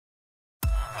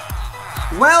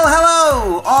Well,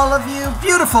 hello, all of you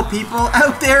beautiful people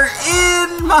out there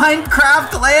in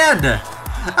Minecraft land.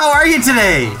 How are you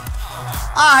today?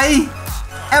 I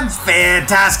am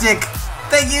fantastic.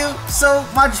 Thank you so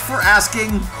much for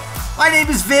asking. My name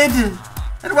is Vid,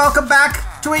 and welcome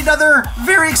back to another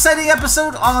very exciting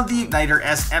episode on the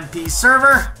IgnitorSMP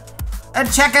server. And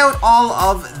check out all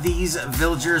of these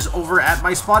villagers over at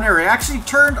my spawn area. I actually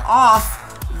turned off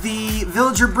the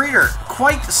villager breeder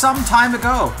quite some time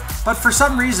ago, but for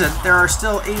some reason there are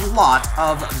still a lot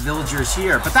of villagers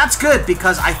here. But that's good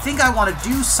because I think I want to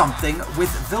do something with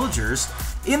villagers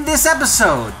in this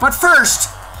episode. But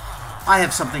first, I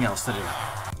have something else to do.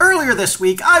 Earlier this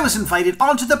week, I was invited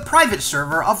onto the private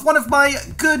server of one of my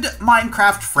good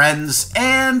Minecraft friends,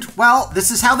 and, well, this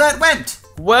is how that went.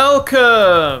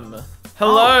 Welcome!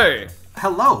 Hello! Oh,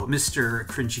 hello, Mr.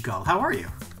 GringyGull. How are you?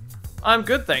 I'm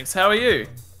good, thanks. How are you?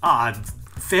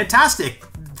 Fantastic.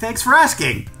 Thanks for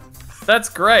asking. That's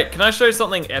great. Can I show you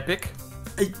something epic?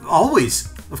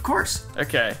 Always, of course.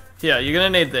 Okay. Here, you're gonna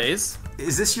need these.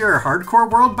 Is this your hardcore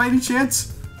world by any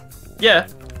chance? Yeah.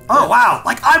 Oh, wow.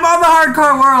 Like, I'm on the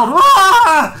hardcore world.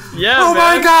 Ah! Yeah, oh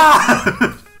man. my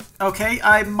god! Okay,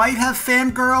 I might have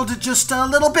fangirled just a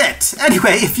little bit.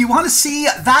 Anyway, if you want to see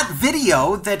that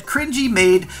video that Cringy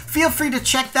made, feel free to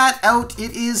check that out.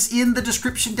 It is in the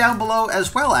description down below,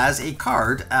 as well as a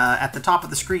card at the top of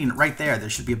the screen right there. There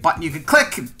should be a button you can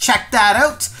click and check that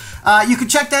out. You can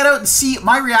check that out and see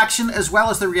my reaction, as well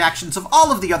as the reactions of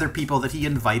all of the other people that he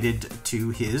invited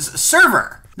to his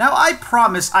server. Now, I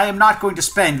promise I am not going to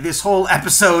spend this whole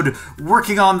episode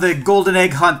working on the golden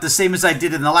egg hunt the same as I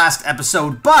did in the last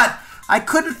episode, but I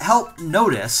couldn't help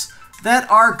notice that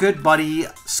our good buddy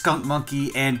Skunk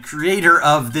Monkey and creator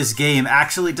of this game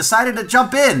actually decided to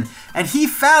jump in, and he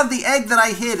found the egg that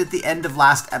I hid at the end of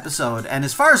last episode, and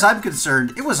as far as I'm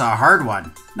concerned, it was a hard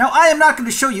one. Now, I am not going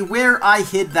to show you where I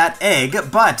hid that egg,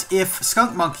 but if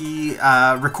Skunk Monkey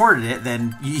recorded it,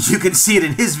 then you can see it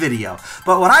in his video.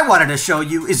 But what I wanted to show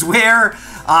you is where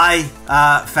I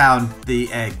found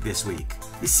the egg this week.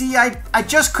 You see, I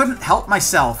just couldn't help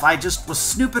myself. I just was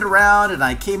snooping around, and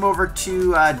I came over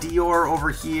to Dior over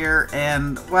here,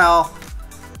 and, well,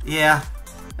 yeah,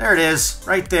 there it is,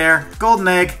 right there, golden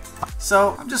egg.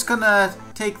 So I'm just gonna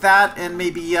take that and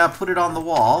maybe put it on the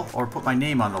wall, or put my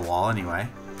name on the wall anyway.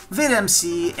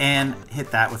 VidMC, and hit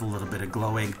that with a little bit of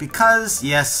glowing, because,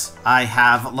 yes, I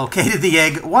have located the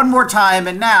egg one more time,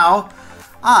 and now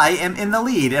I am in the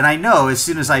lead, and I know as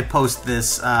soon as I post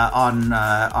this on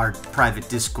our private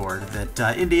Discord that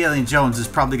Indie Alien Jones is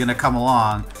probably going to come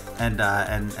along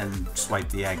and swipe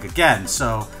the egg again.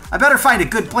 So I better find a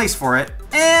good place for it.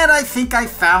 And I think I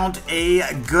found a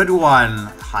good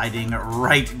one hiding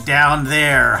right down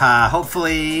there.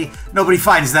 Hopefully nobody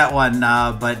finds that one,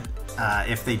 but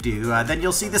if they do, then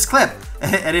you'll see this clip.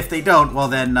 And if they don't, well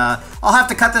then I'll have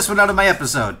to cut this one out of my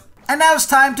episode. And now it's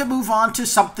time to move on to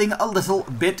something a little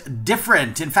bit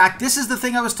different. In fact, this is the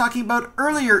thing I was talking about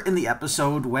earlier in the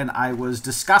episode when I was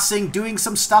discussing doing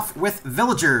some stuff with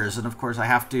villagers. And of course, I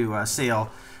have to sail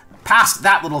past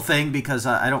that little thing because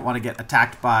I don't want to get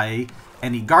attacked by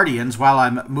any guardians while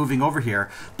I'm moving over here.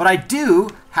 But I do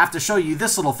have to show you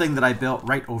this little thing that I built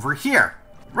right over here.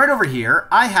 Right over here,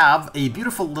 I have a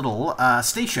beautiful little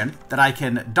station that I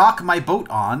can dock my boat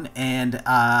on, and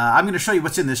I'm going to show you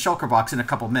what's in this shulker box in a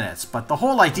couple minutes. But the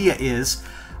whole idea is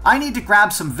I need to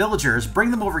grab some villagers,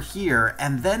 bring them over here,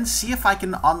 and then see if I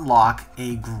can unlock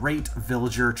a great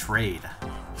villager trade.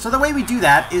 So the way we do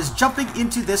that is jumping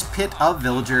into this pit of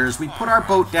villagers. We put our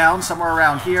boat down somewhere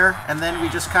around here, and then we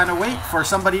just kind of wait for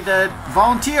somebody to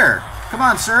volunteer. Come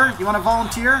on, sir, you want to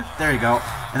volunteer? There you go.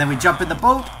 And then we jump in the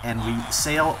boat, and we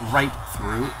sail right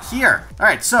through here. All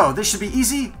right, so this should be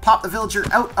easy. Pop the villager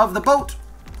out of the boat.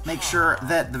 Make sure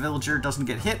that the villager doesn't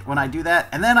get hit when I do that.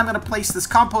 And then I'm going to place this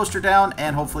composter down,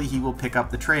 and hopefully he will pick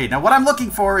up the trade. Now, what I'm looking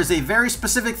for is a very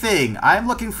specific thing. I'm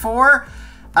looking for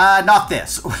not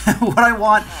this. What I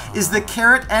want is the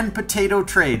carrot and potato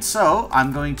trade. So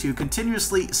I'm going to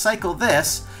continuously cycle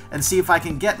this and see if I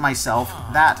can get myself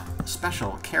that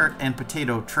special carrot and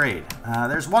potato trade.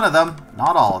 There's one of them,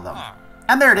 not all of them.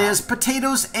 And there it is,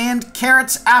 potatoes and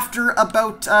carrots after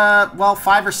about, well,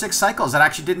 5 or 6 cycles. That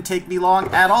actually didn't take me long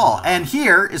at all. And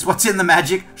here is what's in the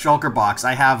magic shulker box.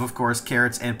 I have, of course,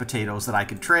 carrots and potatoes that I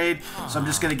could trade. So I'm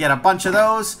just going to get a bunch of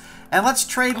those. And let's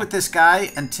trade with this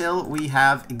guy until we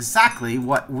have exactly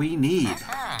what we need.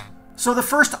 So the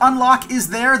first unlock is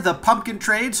there, the pumpkin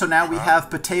trade. So now we have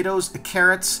potatoes,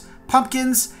 carrots,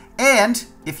 pumpkins, and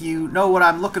if you know what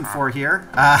I'm looking for here,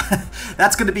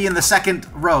 that's going to be in the second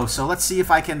row. So let's see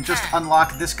if I can just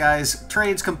unlock this guy's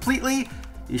trades completely.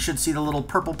 You should see the little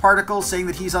purple particle saying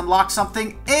that he's unlocked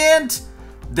something. And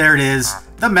there it is,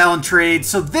 the melon trade.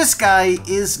 So this guy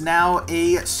is now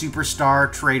a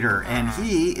superstar trader, and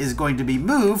he is going to be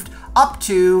moved up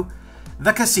to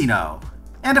the casino.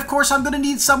 And of course, I'm going to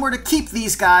need somewhere to keep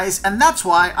these guys, and that's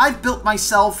why I've built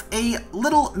myself a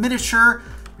little miniature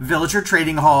villager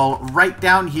trading hall right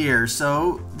down here.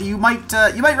 So you might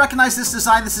recognize this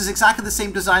design. This is exactly the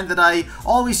same design that I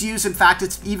always use. In fact,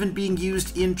 it's even being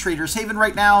used in Trader's Haven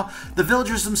right now. The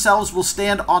villagers themselves will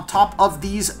stand on top of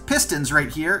these pistons right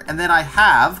here, and then I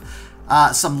have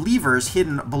some levers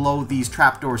hidden below these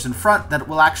trapdoors in front that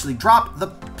will actually drop the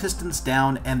pistons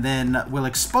down and then will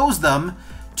expose them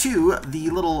to the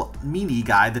little meanie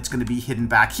guy that's going to be hidden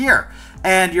back here.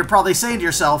 And you're probably saying to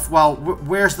yourself, well,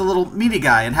 where's the little meanie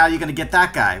guy and how are you going to get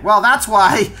that guy? Well, that's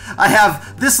why I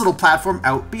have this little platform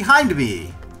out behind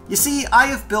me. You see, I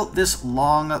have built this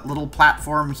long little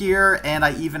platform here, and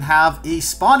I even have a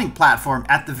spawning platform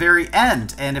at the very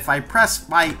end. And if I press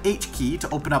my H key to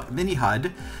open up Mini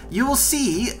HUD, you will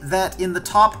see that in the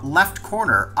top left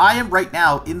corner, I am right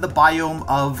now in the biome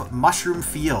of mushroom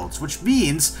fields, which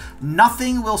means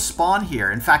nothing will spawn here.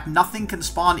 In fact, nothing can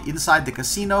spawn inside the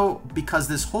casino because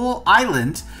this whole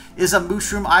island is a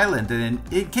mushroom island. And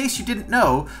in case you didn't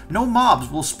know, no mobs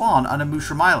will spawn on a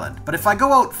mushroom island. But if I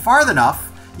go out far enough,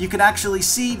 you can actually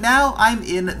see now I'm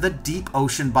in the deep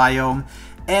ocean biome,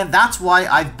 and that's why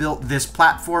I've built this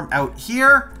platform out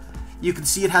here. You can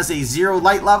see it has a 0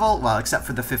 light level, well, except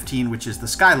for the 15, which is the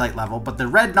skylight level, but the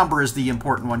red number is the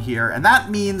important one here, and that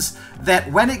means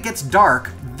that when it gets dark,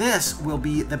 this will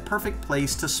be the perfect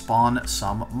place to spawn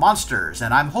some monsters.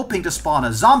 And I'm hoping to spawn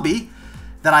a zombie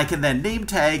that I can then name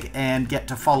tag and get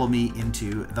to follow me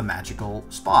into the magical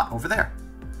spot over there.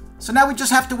 So now we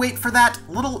just have to wait for that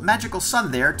little magical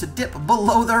sun there to dip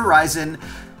below the horizon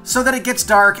so that it gets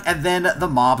dark, and then the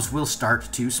mobs will start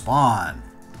to spawn.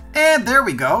 And there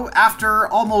we go. After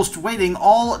almost waiting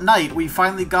all night, we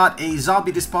finally got a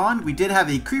zombie to spawn. We did have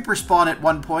a creeper spawn at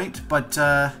one point, but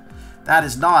that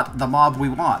is not the mob we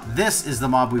want. This is the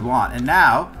mob we want. And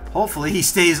now, hopefully, he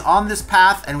stays on this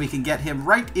path and we can get him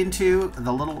right into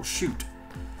the little chute.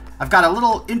 I've got a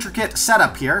little intricate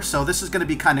setup here, so this is going to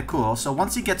be kind of cool. So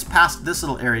once he gets past this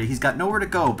little area, he's got nowhere to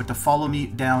go but to follow me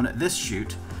down this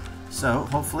chute. So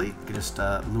hopefully, I can just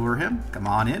lure him. Come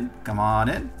on in. Come on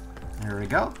in. There we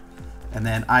go. And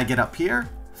then I get up here,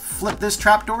 flip this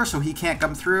trapdoor so he can't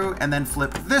come through, and then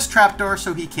flip this trapdoor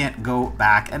so he can't go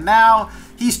back. And now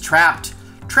he's trapped.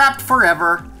 Trapped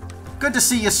forever. Good to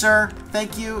see you, sir.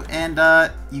 Thank you. And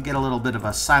you get a little bit of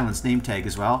a silence name tag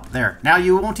as well. There. Now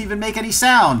you won't even make any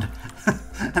sound.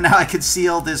 And now I can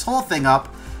seal this whole thing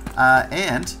up.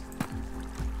 And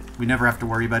we never have to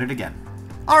worry about it again.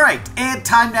 Alright, and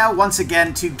time now once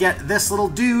again to get this little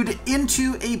dude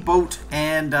into a boat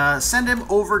and send him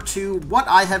over to what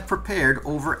I have prepared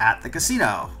over at the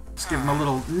casino. Just give him a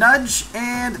little nudge,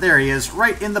 and there he is,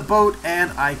 right in the boat,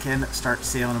 and I can start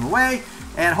sailing him away.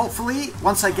 And hopefully,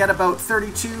 once I get about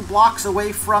 32 blocks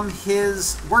away from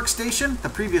his workstation, the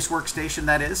previous workstation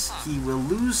that is, he will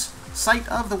lose sight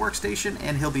of the workstation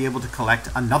and he'll be able to collect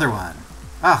another one.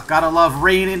 Ah, gotta love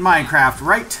rain in Minecraft,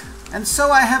 right? And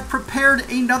so I have prepared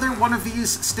another one of these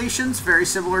stations, very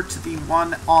similar to the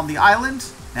one on the island.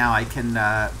 Now I can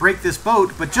break this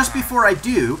boat, but just before I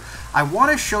do, I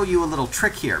want to show you a little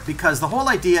trick here, because the whole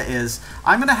idea is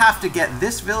I'm going to have to get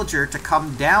this villager to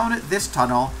come down this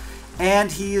tunnel,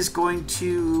 and he is going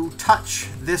to touch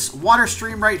this water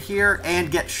stream right here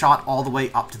and get shot all the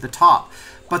way up to the top.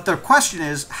 But the question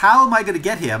is, how am I going to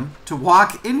get him to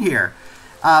walk in here?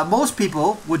 Most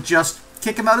people would just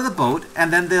kick him out of the boat,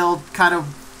 and then they'll kind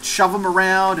of shove him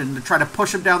around and try to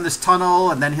push him down this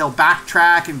tunnel, and then he'll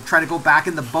backtrack and try to go back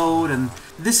in the boat. And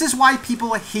this is why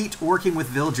people hate working with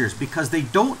villagers, because they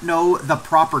don't know the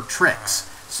proper tricks.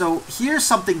 So here's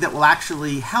something that will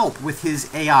actually help with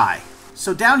his AI.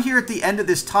 So down here at the end of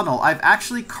this tunnel, I've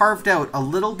actually carved out a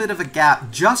little bit of a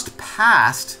gap just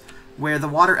past where the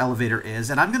water elevator is,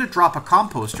 and I'm going to drop a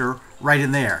composter right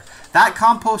in there. That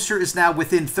composter is now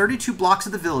within 32 blocks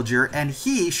of the villager, and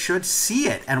he should see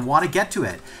it and want to get to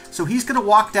it. So he's going to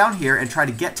walk down here and try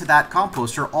to get to that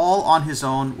composter all on his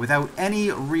own without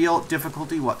any real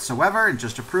difficulty whatsoever. And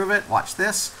just to prove it, watch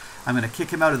this. I'm going to kick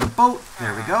him out of the boat.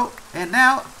 There we go. And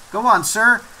now, go on,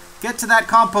 sir. Get to that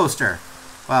composter.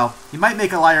 Well, he might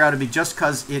make a liar out of me just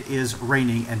because it is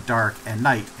raining and dark and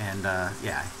night. And,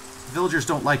 yeah, villagers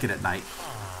don't like it at night.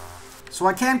 So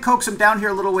I can coax him down here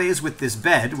a little ways with this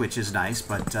bed, which is nice,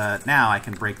 but now I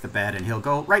can break the bed and he'll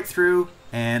go right through,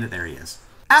 and there he is.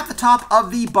 At the top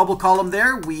of the bubble column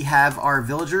there, we have our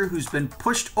villager who's been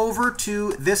pushed over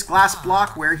to this glass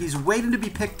block where he's waiting to be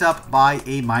picked up by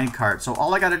a minecart. So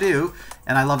all I gotta do,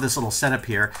 and I love this little setup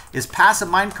here, is pass a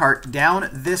minecart down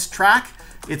this track.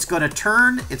 It's gonna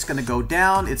turn, it's gonna go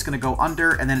down, it's gonna go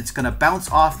under, and then it's gonna bounce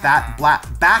off that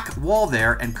back wall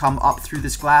there and come up through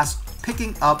this glass,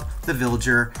 picking up the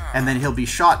villager, and then he'll be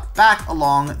shot back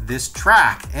along this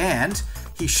track. And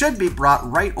he should be brought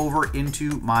right over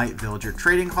into my villager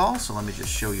trading hall. So let me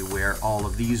just show you where all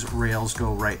of these rails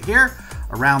go right here,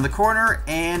 around the corner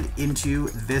and into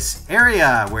this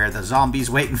area where the zombie's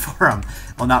waiting for him.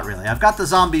 Well, not really. I've got the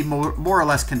zombie more or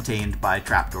less contained by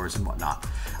trapdoors and whatnot.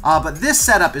 But this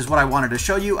setup is what I wanted to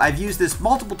show you. I've used this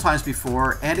multiple times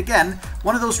before, and again,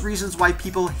 one of those reasons why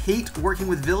people hate working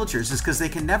with villagers is because they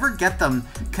can never get them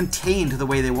contained the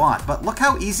way they want. But look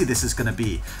how easy this is going to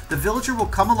be. The villager will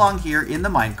come along here in the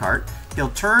minecart,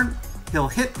 he'll turn, he'll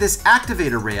hit this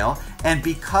activator rail, and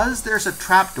because there's a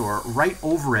trapdoor right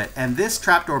over it, and this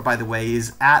trapdoor, by the way,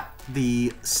 is at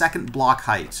the second block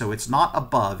height, so it's not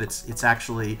above, it's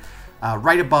actually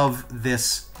right above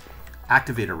this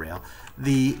activator rail.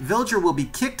 The villager will be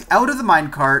kicked out of the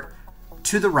minecart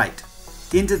to the right,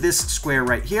 into this square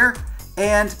right here,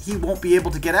 and he won't be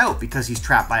able to get out because he's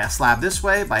trapped by a slab this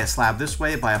way, by a slab this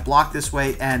way, by a block this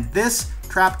way, and this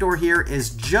trapdoor here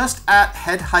is just at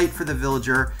head height for the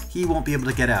villager. He won't be able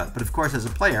to get out, but of course as a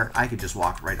player, I could just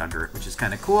walk right under it, which is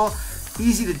kind of cool.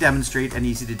 Easy to demonstrate and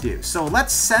easy to do. So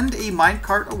let's send a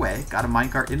minecart away. Got a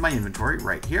minecart in my inventory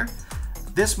right here.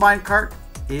 This minecart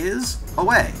is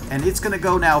away, and it's going to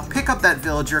go now pick up that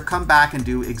villager, come back and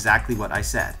do exactly what I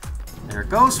said. There it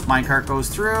goes, minecart goes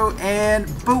through, and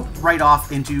boop, right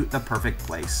off into the perfect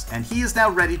place. And he is now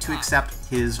ready to accept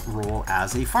his role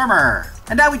as a farmer.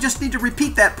 And now we just need to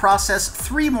repeat that process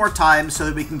 3 more times so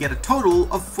that we can get a total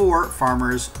of 4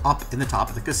 farmers up in the top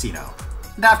of the casino.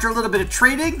 And after a little bit of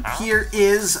trading, here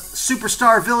is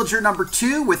Superstar Villager number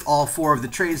 2 with all 4 of the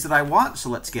trades that I want. So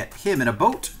let's get him in a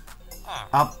boat.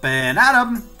 Up and at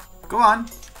him. Go on.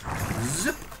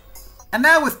 Zip. And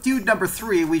now with dude number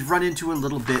 3, we've run into a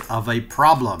little bit of a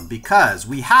problem because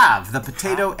we have the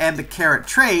potato and the carrot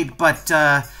trade, but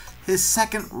his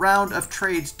second round of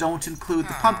trades don't include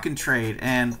the pumpkin trade.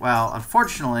 And, well,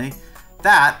 unfortunately,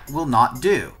 that will not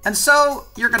do. And so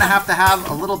you're going to have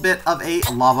a little bit of a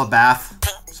lava bath.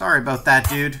 Sorry about that,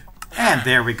 dude. And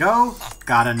there we go.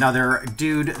 Got another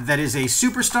dude that is a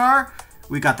superstar.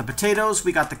 We got the potatoes,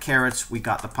 we got the carrots, we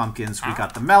got the pumpkins, we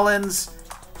got the melons.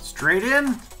 Straight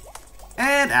in.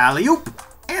 And alley-oop.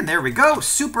 And there we go.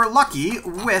 Super lucky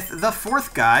with the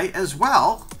 4th guy as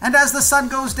well. And as the sun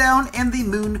goes down and the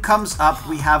moon comes up,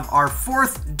 we have our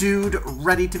 4th dude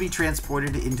ready to be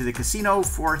transported into the casino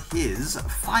for his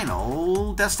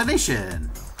final destination.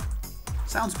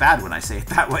 Sounds bad when I say it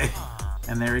that way.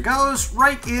 And there he goes,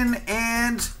 right in,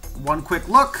 and one quick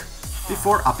look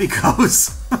before up he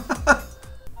goes.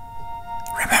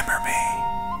 Remember me.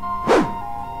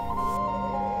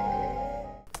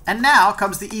 And now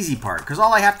comes the easy part, because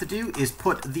all I have to do is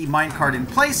put the minecart in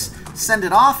place, send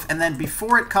it off, and then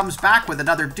before it comes back with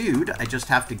another dude, I just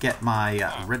have to get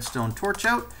my redstone torch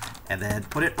out, and then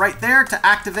put it right there to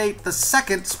activate the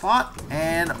second spot,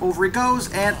 and over he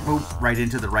goes, and boom, right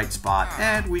into the right spot,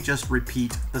 and we just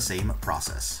repeat the same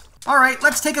process. Alright,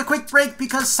 let's take a quick break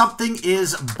because something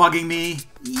is bugging me.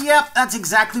 Yep, that's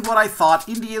exactly what I thought.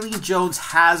 Indy Alien Jones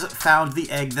has found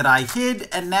the egg that I hid,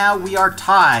 and now we are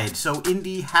tied. So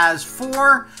Indy has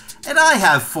 4, and I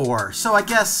have 4. So I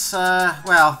guess,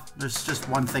 well, there's just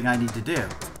one thing I need to do.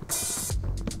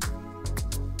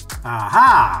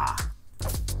 Aha!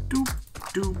 Doop,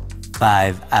 doop.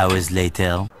 5 hours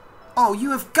later. Oh, you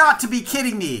have got to be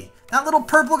kidding me! That little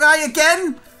purple guy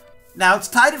again? Now it's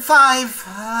tied at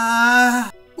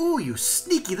 5. Ooh, you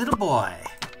sneaky little boy.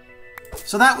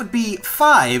 So that would be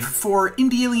 5 for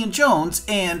Indy Alien Jones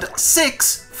and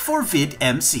 6 for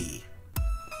VidMC.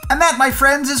 And that, my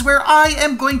friends, is where I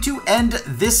am going to end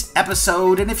this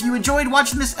episode. And if you enjoyed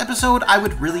watching this episode, I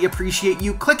would really appreciate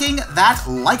you clicking that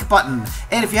like button.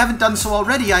 And if you haven't done so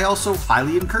already, I also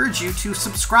highly encourage you to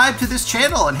subscribe to this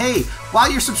channel. And hey, while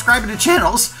you're subscribing to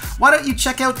channels, why don't you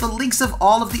check out the links of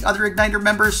all of the other Igniter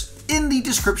members in the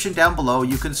description down below.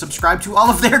 You can subscribe to all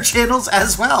of their channels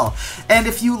as well. And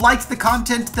if you liked the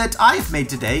content that I've made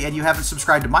today and you haven't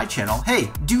subscribed to my channel,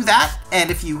 hey, do that. And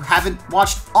if you haven't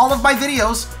watched all of my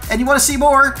videos and you want to see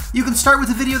more, you can start with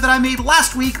the video that I made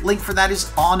last week. Link for that is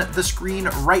on the screen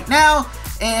right now.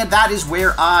 And that is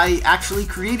where I actually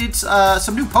created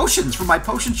some new potions from my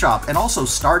potion shop and also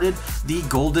started the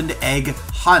golden egg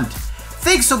hunt.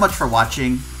 Thanks so much for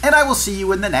watching, and I will see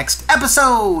you in the next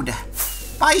episode.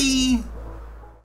 Bye!